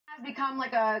has become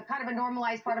like a kind of a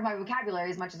normalized part of my vocabulary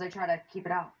as much as I try to keep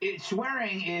it out.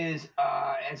 Swearing is,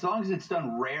 as long as it's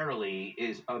done rarely,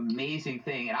 is an amazing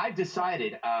thing. And I've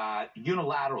decided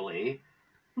unilaterally,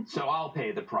 so I'll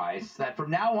pay the price, that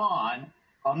from now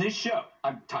on this show,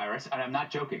 I'm Tyrus, and I'm not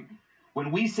joking.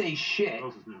 When we say shit,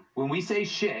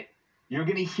 you're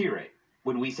going to hear it.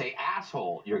 When we say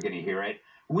asshole, you're going to hear it.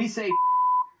 When we say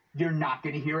you're not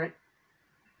going to hear it.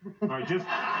 All right, just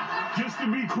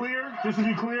to be clear,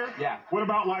 yeah. What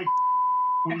about like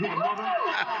when you hit a mother?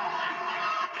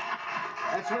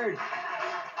 That's weird.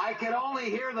 I could only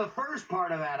hear the first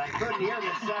part of that. I couldn't hear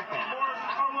the second.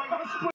 Or like, let's